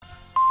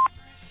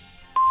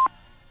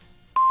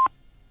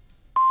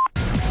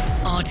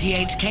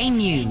RTHK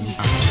News.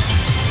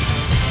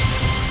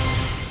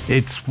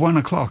 It's 1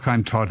 o'clock.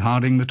 I'm Todd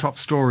Harding. The top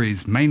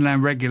stories.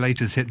 Mainland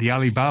regulators hit the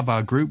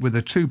Alibaba Group with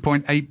a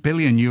 $2.8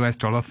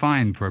 billion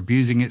fine for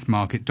abusing its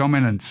market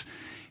dominance.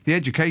 The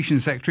Education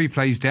Secretary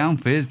plays down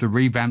fears the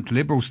revamped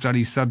liberal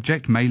studies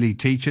subject may lead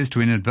teachers to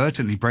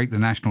inadvertently break the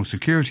national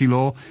security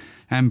law.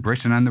 And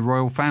Britain and the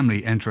royal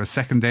family enter a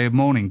second day of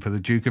mourning for the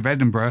Duke of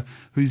Edinburgh,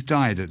 who's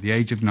died at the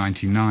age of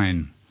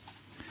 99.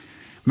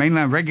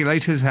 Mainland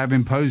regulators have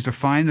imposed a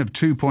fine of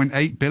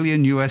 $2.8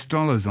 billion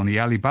on the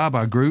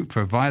Alibaba Group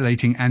for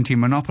violating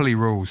anti-monopoly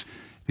rules.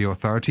 The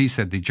authorities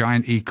said the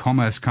giant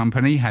e-commerce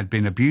company had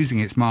been abusing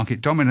its market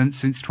dominance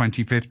since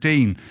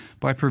 2015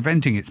 by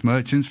preventing its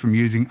merchants from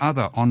using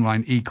other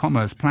online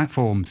e-commerce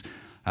platforms.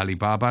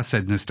 Alibaba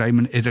said in a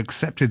statement it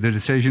accepted the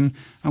decision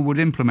and would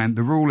implement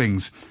the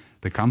rulings.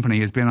 The company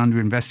has been under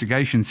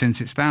investigation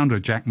since its founder,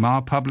 Jack Ma,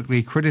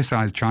 publicly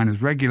criticised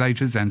China's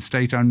regulators and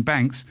state-owned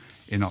banks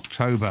in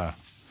October.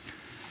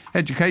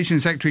 Education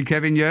Secretary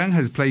Kevin Yeung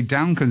has played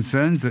down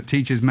concerns that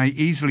teachers may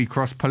easily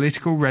cross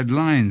political red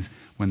lines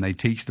when they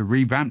teach the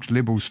revamped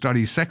liberal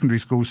studies secondary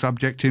school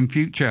subject in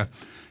future.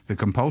 The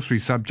compulsory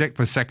subject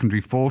for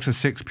secondary 4 to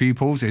 6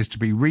 pupils is to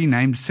be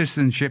renamed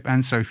Citizenship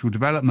and Social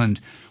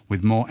Development,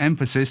 with more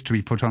emphasis to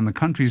be put on the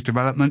country's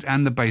development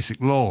and the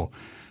basic law.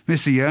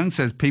 Mr. Yeung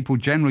says people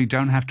generally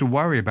don't have to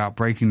worry about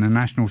breaking the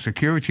national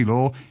security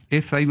law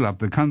if they love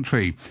the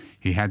country.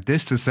 He had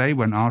this to say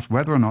when asked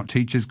whether or not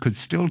teachers could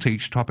still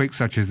teach topics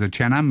such as the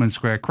Tiananmen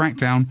Square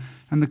crackdown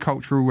and the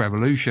Cultural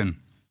Revolution.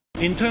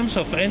 In terms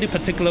of any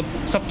particular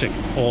subject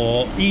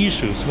or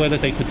issues, whether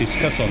they could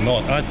discuss or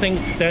not, I think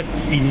that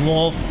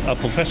involves a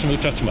professional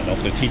judgment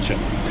of the teacher.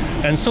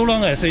 And so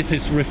long as it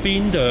is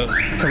within the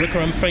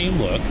curriculum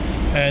framework,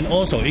 and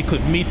also it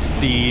could meet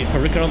the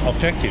curriculum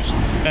objectives,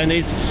 and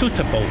it's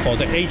suitable for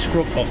the age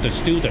group of the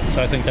students,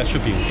 I think that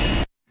should be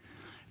okay.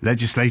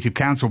 Legislative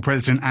Council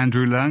President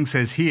Andrew Leung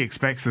says he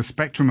expects the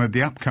spectrum of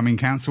the upcoming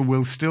council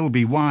will still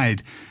be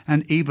wide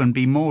and even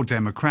be more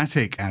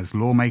democratic, as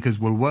lawmakers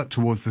will work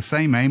towards the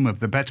same aim of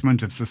the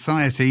betterment of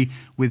society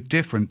with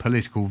different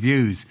political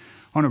views.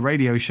 On a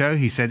radio show,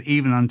 he said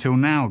even until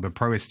now, the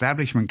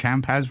pro-establishment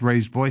camp has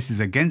raised voices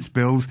against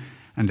bills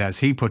and, as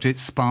he put it,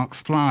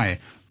 sparks fly,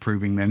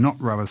 proving they're not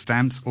rubber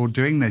stamps or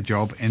doing their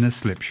job in a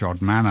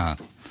slipshod manner.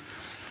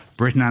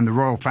 Britain and the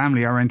royal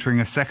family are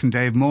entering a second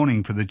day of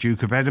mourning for the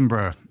Duke of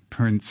Edinburgh.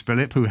 Prince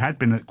Philip, who had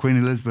been at Queen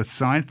Elizabeth's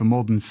side for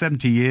more than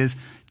 70 years,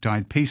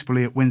 died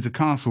peacefully at Windsor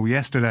Castle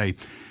yesterday.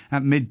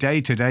 At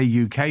midday today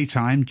UK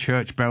time,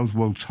 church bells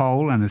will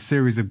toll and a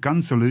series of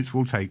gun salutes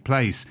will take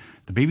place.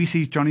 The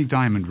BBC's Johnny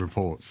Diamond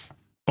reports.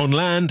 On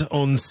land,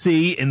 on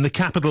sea, in the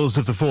capitals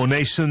of the four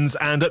nations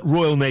and at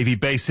Royal Navy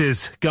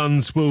bases,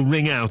 guns will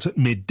ring out at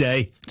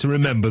midday to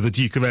remember the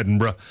Duke of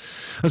Edinburgh.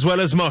 As well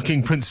as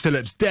marking Prince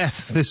Philip's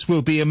death, this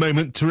will be a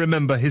moment to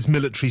remember his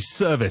military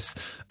service,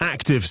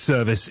 active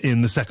service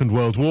in the Second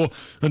World War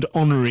and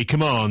honorary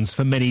commands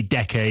for many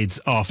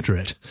decades after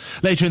it.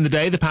 Later in the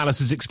day, the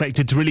palace is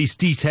expected to release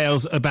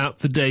details about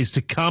the days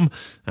to come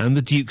and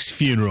the Duke's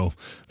funeral.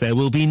 There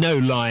will be no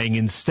lying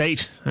in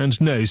state and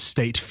no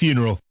state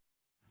funeral.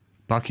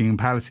 Buckingham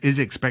Palace is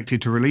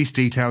expected to release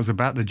details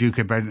about the Duke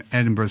of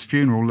Edinburgh's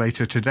funeral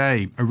later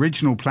today.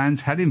 Original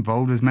plans had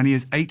involved as many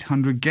as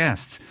 800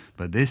 guests,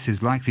 but this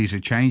is likely to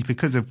change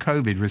because of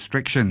COVID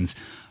restrictions.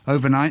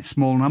 Overnight,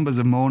 small numbers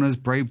of mourners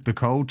braved the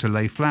cold to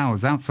lay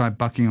flowers outside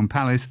Buckingham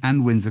Palace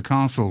and Windsor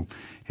Castle.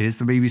 Here's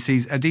the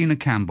BBC's Adina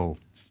Campbell.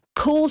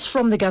 Calls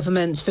from the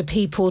government for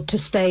people to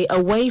stay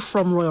away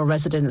from royal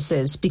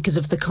residences because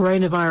of the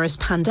coronavirus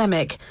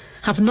pandemic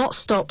have not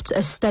stopped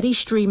a steady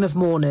stream of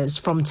mourners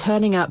from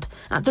turning up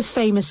at the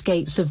famous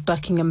gates of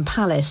Buckingham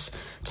Palace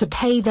to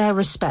pay their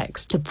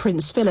respects to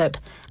Prince Philip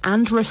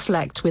and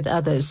reflect with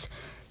others.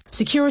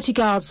 Security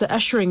guards are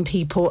ushering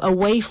people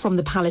away from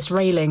the palace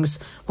railings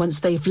once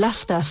they've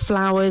left their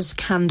flowers,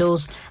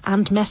 candles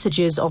and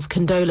messages of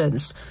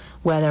condolence,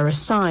 where there are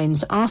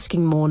signs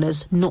asking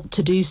mourners not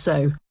to do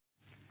so.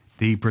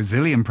 The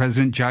Brazilian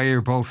President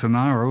Jair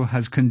Bolsonaro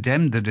has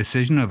condemned the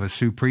decision of a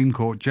Supreme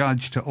Court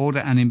judge to order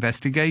an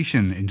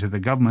investigation into the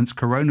government's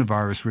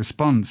coronavirus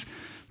response.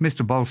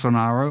 Mr.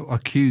 Bolsonaro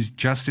accused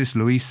Justice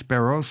Luis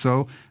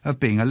Barroso of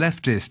being a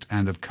leftist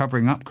and of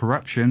covering up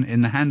corruption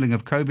in the handling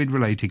of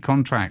COVID-related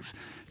contracts.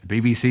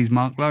 The BBC's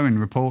Mark Lowen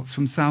reports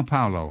from Sao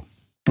Paulo.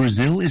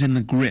 Brazil is in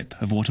the grip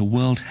of what a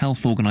World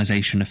Health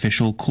Organization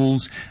official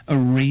calls a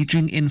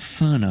raging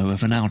inferno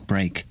of an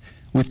outbreak.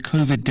 With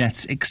COVID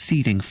deaths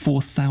exceeding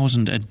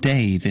 4,000 a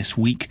day this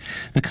week,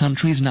 the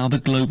country is now the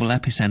global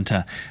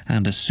epicenter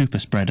and a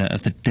superspreader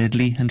of the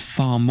deadly and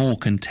far more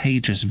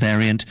contagious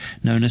variant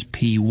known as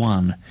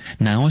P1.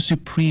 Now a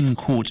Supreme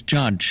Court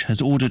judge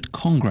has ordered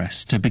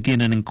Congress to begin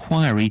an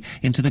inquiry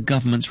into the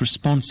government's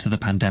response to the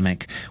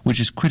pandemic, which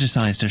is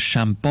criticized as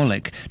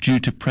shambolic due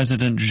to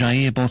President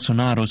Jair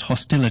Bolsonaro's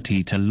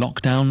hostility to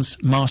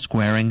lockdowns, mask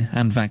wearing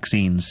and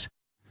vaccines.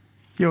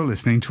 You're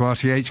listening to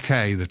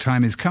RTHK. The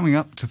time is coming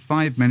up to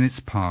 5 minutes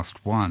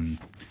past 1.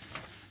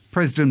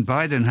 President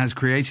Biden has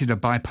created a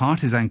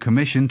bipartisan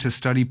commission to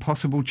study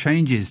possible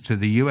changes to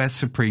the U.S.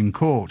 Supreme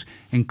Court,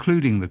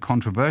 including the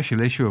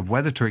controversial issue of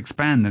whether to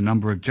expand the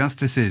number of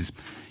justices.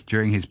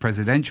 During his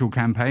presidential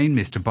campaign,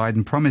 Mr.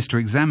 Biden promised to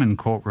examine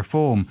court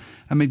reform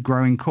amid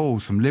growing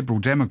calls from Liberal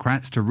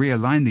Democrats to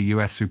realign the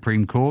U.S.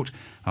 Supreme Court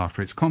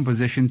after its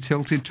composition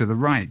tilted to the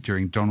right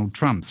during Donald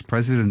Trump's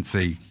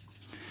presidency.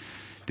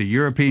 The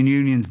European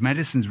Union's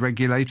medicines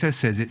regulator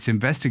says it's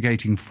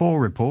investigating 4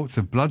 reports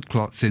of blood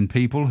clots in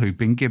people who've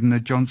been given the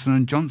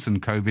Johnson & Johnson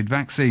COVID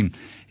vaccine.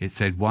 It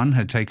said 1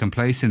 had taken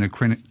place in a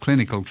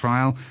clinical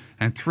trial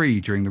and 3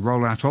 during the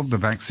rollout of the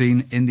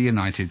vaccine in the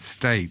United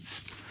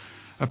States.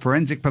 A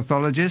forensic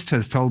pathologist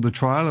has told the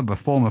trial of a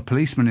former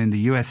policeman in the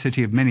U.S.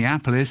 city of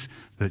Minneapolis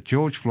that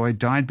George Floyd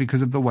died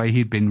because of the way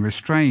he'd been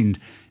restrained.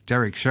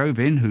 Derek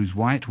Chauvin, who's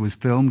white, was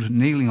filmed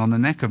kneeling on the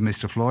neck of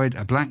Mr. Floyd,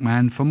 a black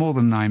man, for more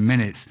than 9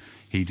 minutes.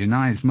 He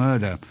denies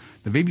murder.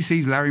 The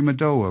BBC's Larry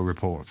Madowo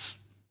reports.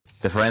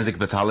 The forensic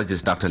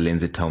pathologist Dr.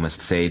 Lindsay Thomas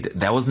said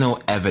there was no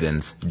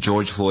evidence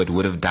George Floyd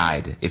would have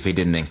died if he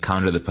didn't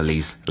encounter the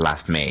police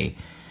last May.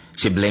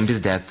 She blamed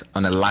his death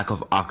on a lack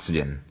of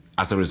oxygen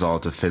as a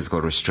result of physical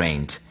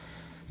restraint.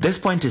 This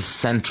point is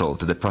central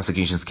to the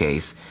prosecution's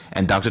case,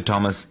 and Dr.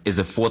 Thomas is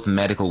the 4th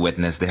medical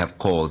witness they have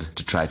called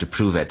to try to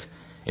prove it.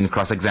 In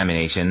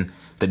cross-examination,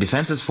 the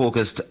defense is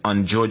focused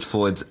on George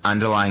Floyd's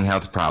underlying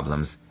health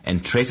problems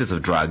and traces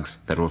of drugs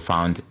that were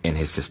found in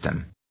his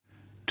system.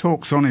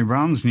 Talks on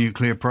Iran's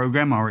nuclear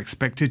program are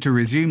expected to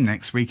resume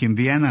next week in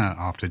Vienna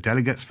after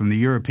delegates from the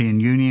European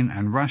Union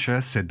and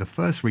Russia said the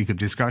first week of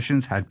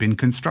discussions had been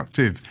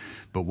constructive.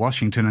 But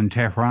Washington and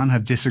Tehran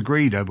have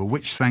disagreed over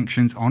which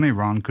sanctions on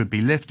Iran could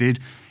be lifted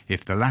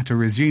if the latter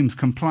resumes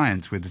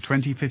compliance with the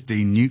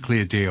 2015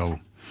 nuclear deal.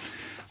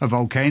 A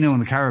volcano on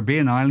the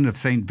Caribbean island of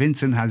St.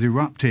 Vincent has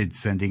erupted,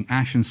 sending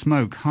ash and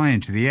smoke high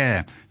into the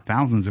air.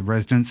 Thousands of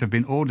residents have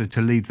been ordered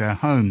to leave their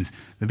homes.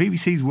 The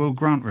BBC's Will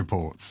Grant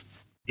reports.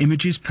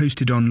 Images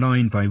posted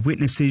online by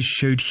witnesses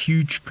showed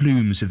huge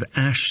plumes of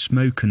ash,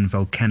 smoke and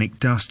volcanic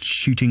dust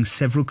shooting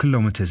several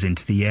kilometres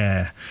into the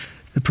air.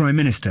 The Prime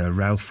Minister,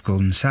 Ralph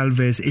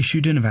Gonsalves,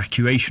 issued an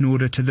evacuation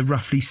order to the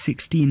roughly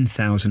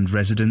 16,000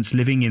 residents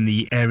living in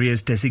the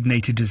areas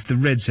designated as the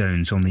red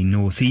zones on the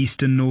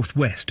northeast and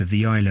northwest of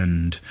the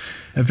island.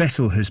 A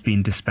vessel has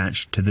been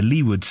dispatched to the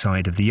leeward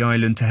side of the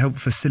island to help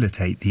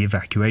facilitate the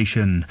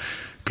evacuation.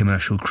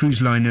 Commercial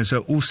cruise liners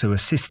are also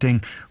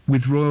assisting,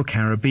 with Royal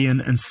Caribbean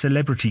and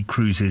Celebrity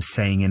Cruises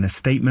saying in a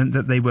statement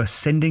that they were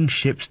sending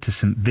ships to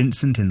St.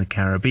 Vincent in the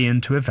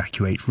Caribbean to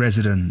evacuate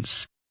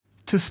residents.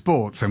 To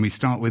sports, and we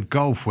start with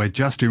golf, where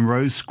Justin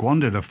Rose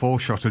squandered a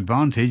 4-shot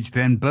advantage,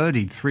 then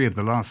birdied 3 of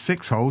the last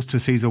 6 holes to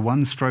seize a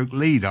 1-stroke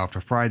lead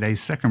after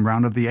Friday's second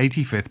round of the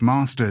 85th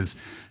Masters.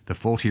 The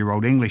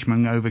 40-year-old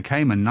Englishman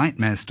overcame a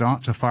nightmare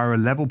start to fire a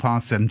level par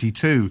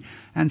 72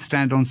 and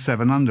stand on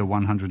 7 under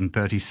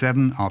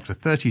 137 after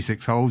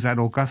 36 holes at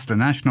Augusta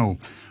National.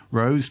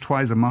 Rose,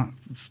 twice a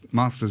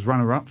Masters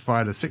runner-up,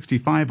 fired a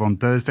 65 on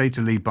Thursday to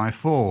lead by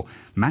 4,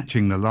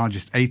 matching the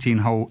largest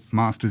 18-hole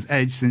Masters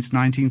edge since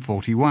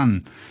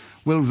 1941.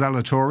 Will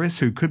Zalatoris,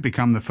 who could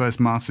become the first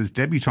Masters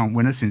debutant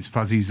winner since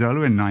Fuzzy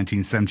Zola in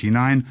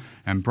 1979,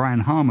 and Brian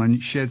Harman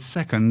shared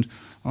second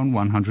on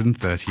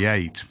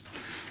 138.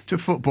 To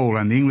football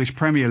and the English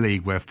Premier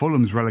League, where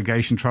Fulham's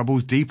relegation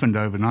troubles deepened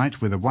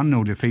overnight with a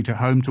 1-0 defeat at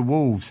home to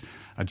Wolves.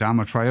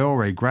 Adama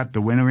Traore grabbed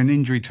the winner in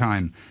injury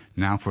time.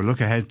 Now for a look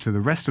ahead to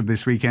the rest of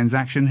this weekend's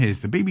action,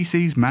 here's the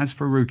BBC's Maz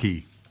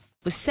Faruqi.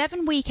 With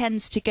 7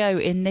 weekends to go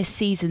in this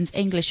season's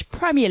English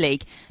Premier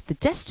League, the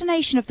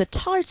destination of the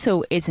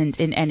title isn't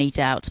in any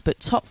doubt, but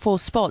top 4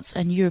 spots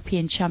and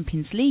European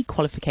Champions League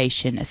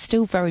qualification are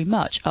still very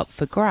much up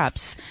for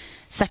grabs.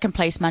 Second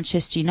place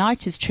Manchester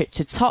United's trip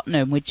to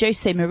Tottenham, with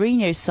Jose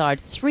Mourinho's side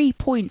 3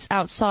 points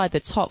outside the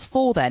top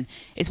 4 then,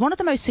 is one of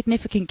the most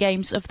significant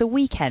games of the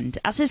weekend,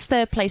 as is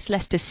third place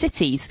Leicester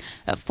City's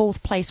at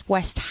 4th place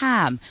West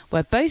Ham,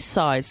 where both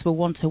sides will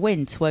want to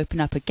win to open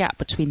up a gap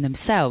between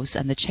themselves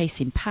and the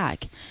chasing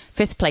pack.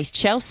 5th place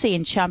Chelsea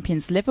and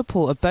champions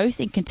Liverpool are both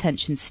in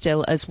contention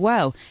still as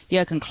well.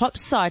 Jurgen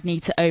Klopp's side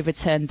need to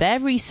overturn their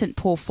recent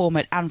poor form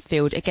at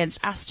Anfield against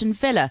Aston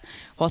Villa,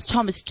 whilst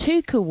Thomas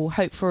Tuchel will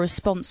hope for a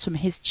response from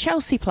his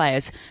Chelsea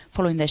players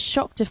following their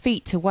shock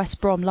defeat to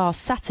West Brom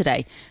last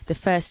Saturday, the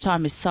first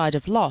time his side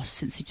have lost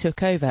since he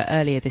took over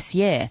earlier this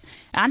year.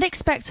 And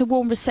expect a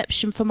warm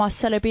reception for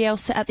Marcelo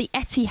Bielsa at the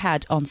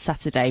Etihad on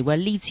Saturday, where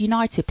Leeds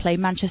United play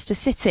Manchester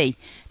City.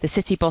 The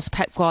City boss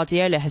Pep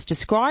Guardiola has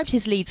described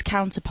his Leeds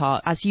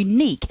counterpart as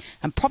unique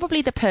and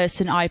probably the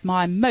person I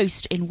admire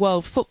most in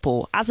world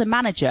football as a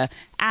manager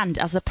and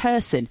as a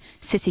person.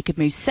 City could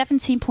move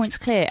 17 points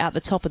clear at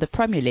the top of the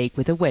Premier League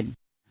with a win.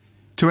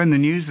 To end the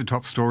news, the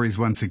top stories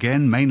once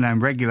again.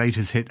 Mainland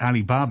regulators hit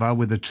Alibaba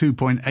with a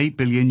 $2.8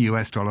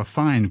 billion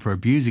fine for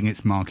abusing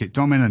its market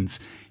dominance.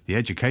 The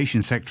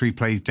Education Secretary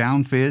plays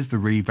down fears the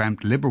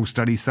revamped liberal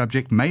studies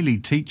subject may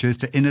lead teachers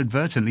to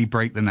inadvertently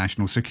break the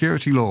national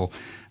security law.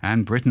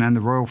 And Britain and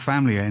the royal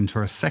family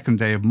enter a second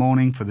day of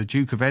mourning for the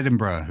Duke of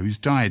Edinburgh, who's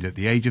died at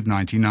the age of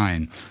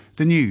 99.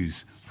 The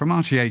news from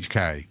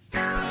RTHK.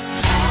 RTHK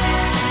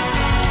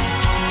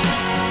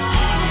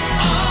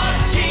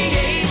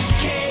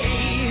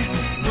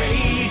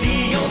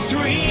Radio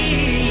 3.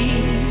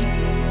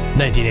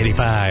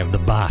 1985, The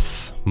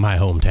Boss, My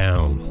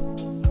Hometown.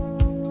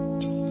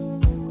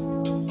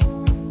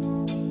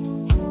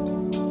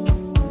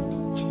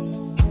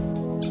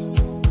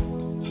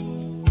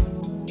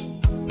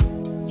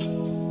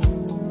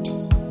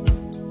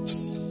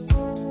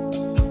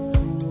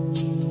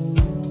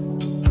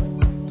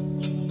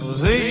 I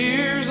was 8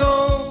 years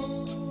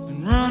old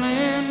and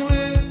running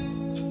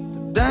with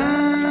a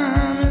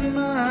dime in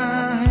my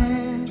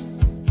hand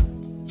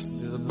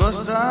to the bus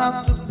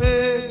stop to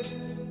pick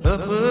up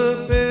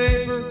a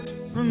paper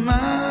from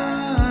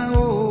my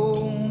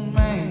old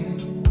man.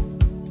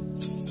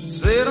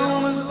 Sit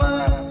on his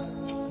lap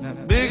in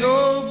that big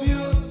old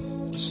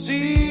Buick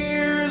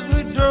steers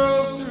we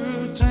drove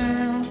through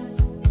town.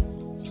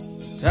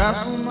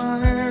 Tassel my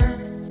hair,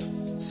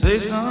 say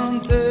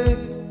some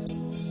take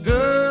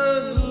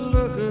good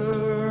look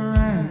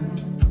around.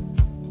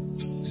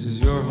 This is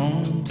your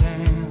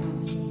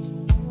hometown.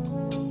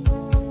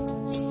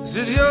 This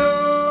is your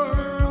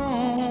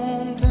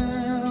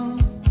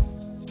hometown.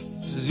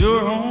 This is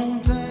your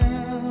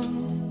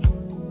hometown.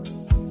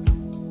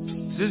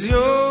 This is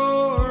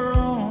your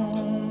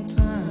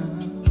hometown.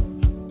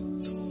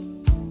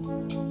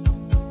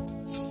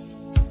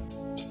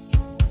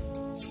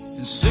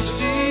 In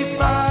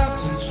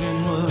 65,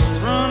 tension was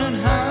running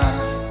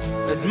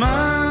high at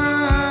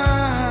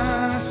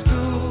my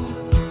school.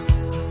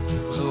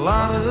 There was a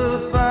lot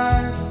of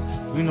fights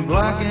between the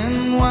black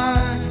and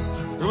white.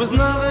 There was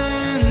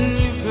nothing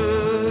you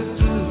could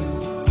do.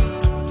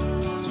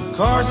 Two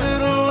cars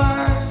hit a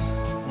light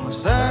on a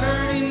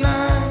Saturday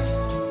night.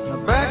 In the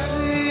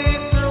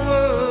backseat there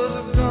was a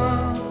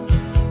gun.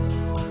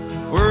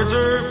 Words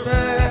are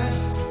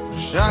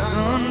passed,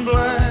 shotgun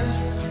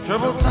blast.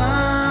 Troubled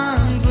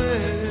times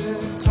they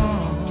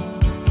come.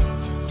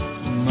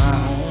 In my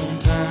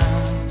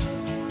hometown.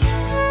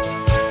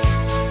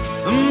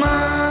 In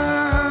my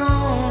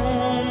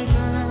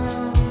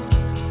hometown.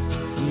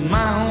 In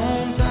my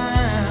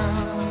hometown.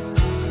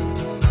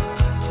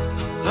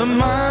 In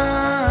my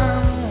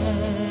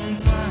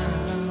hometown.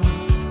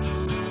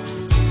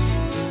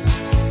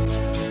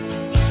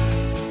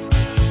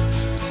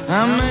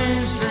 Our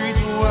main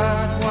streets,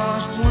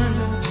 whitewashed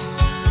windows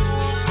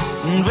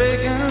and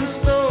vacant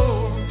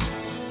stores.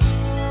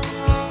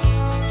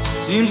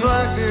 Seems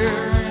like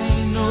there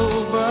ain't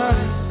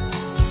nobody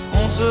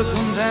wants to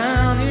come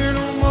down here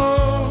no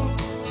more.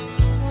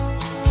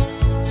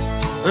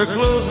 They're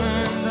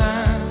closing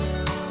down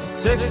the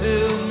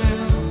textile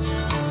mill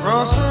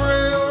across the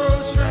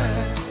railroad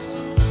tracks.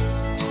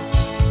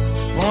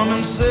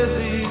 Foreman says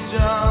these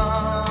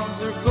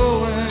jobs are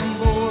going,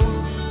 boys,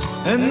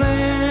 and they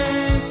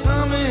ain't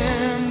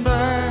coming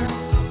back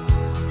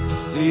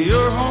to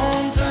your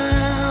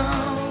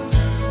hometown.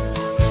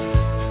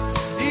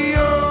 To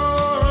your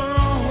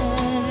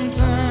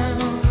hometown.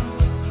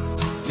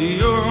 To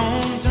your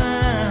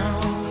hometown.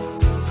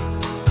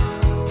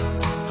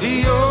 To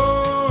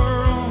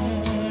your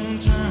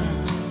hometown.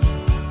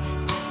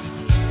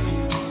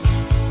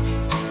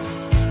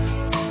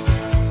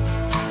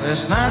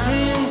 Last night me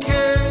and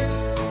Kay,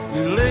 we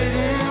laid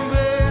in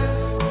bed,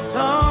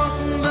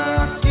 talking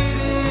about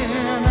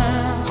getting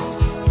out,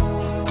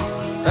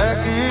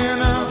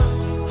 packing up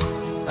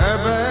our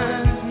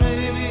bags,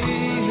 maybe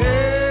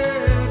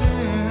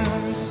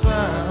heading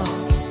south.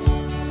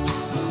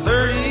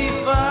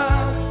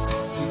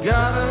 35, we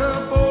got a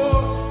boy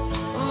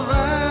of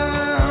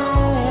our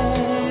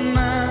own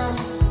now.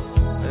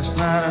 Last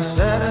night I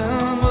sat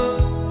him up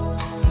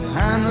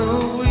behind the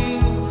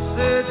wheel,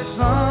 said,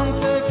 son,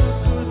 take a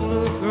good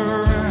look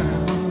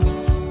around.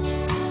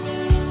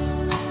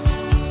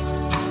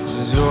 This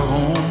is your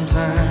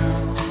hometown.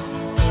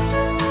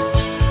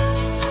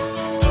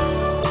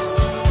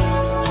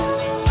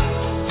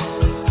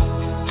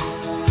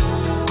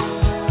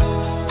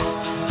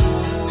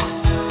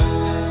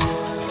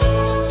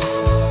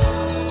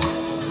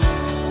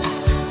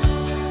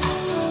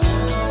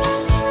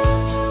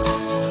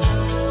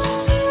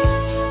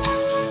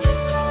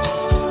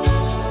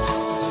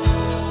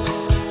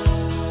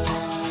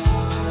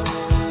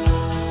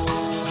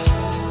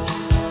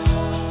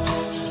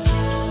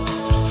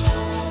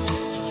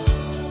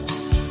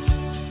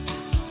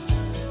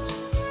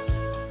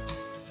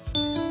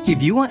 If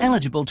you are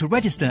eligible to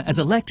register as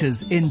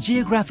electors in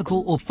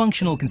geographical or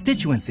functional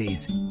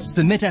constituencies,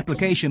 submit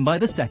application by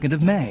the 2nd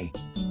of May.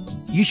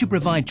 You should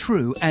provide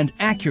true and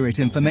accurate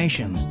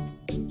information.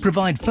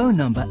 Provide phone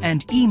number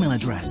and email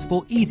address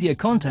for easier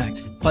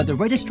contact by the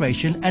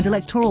Registration and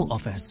Electoral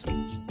Office.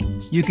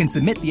 You can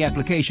submit the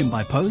application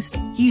by post,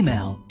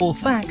 email, or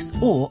fax,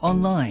 or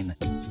online.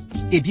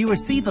 If you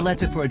receive a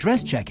letter for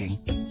address checking,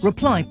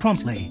 reply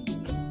promptly.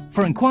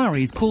 For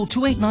inquiries, call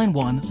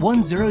 2891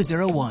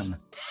 1001.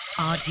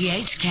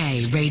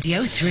 RTHK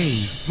Radio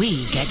 3.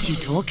 We get you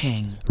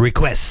talking.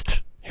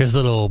 Request. Here's a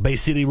little Bay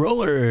City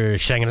Roller,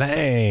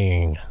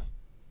 Shang-a-lang.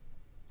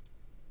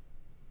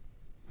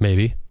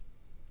 Maybe.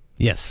 Yes.